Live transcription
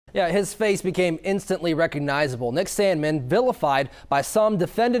Yeah, his face became instantly recognizable. Nick Sandmann, vilified by some,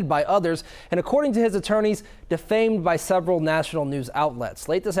 defended by others, and according to his attorneys, defamed by several national news outlets.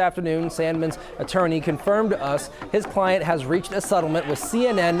 Late this afternoon, Sandmann's attorney confirmed to us his client has reached a settlement with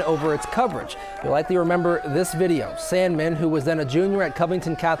CNN over its coverage. You'll likely remember this video. Sandmann, who was then a junior at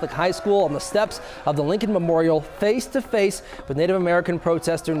Covington Catholic High School on the steps of the Lincoln Memorial, face to face with Native American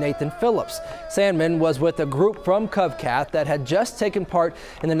protester Nathan Phillips. Sandmann was with a group from Cov Cath that had just taken part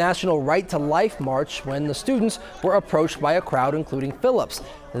in the National Right to Life March when the students were approached by a crowd, including Phillips.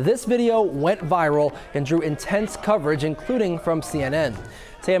 This video went viral and drew intense coverage, including from CNN.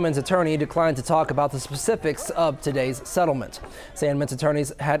 Sandmann's attorney declined to talk about the specifics of today's settlement. Sandmann's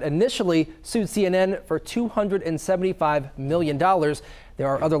attorneys had initially sued CNN for $275 million. There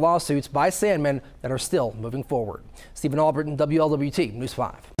are other lawsuits by Sandmann that are still moving forward. Stephen Albritton, WLWT News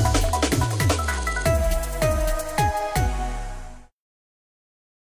 5.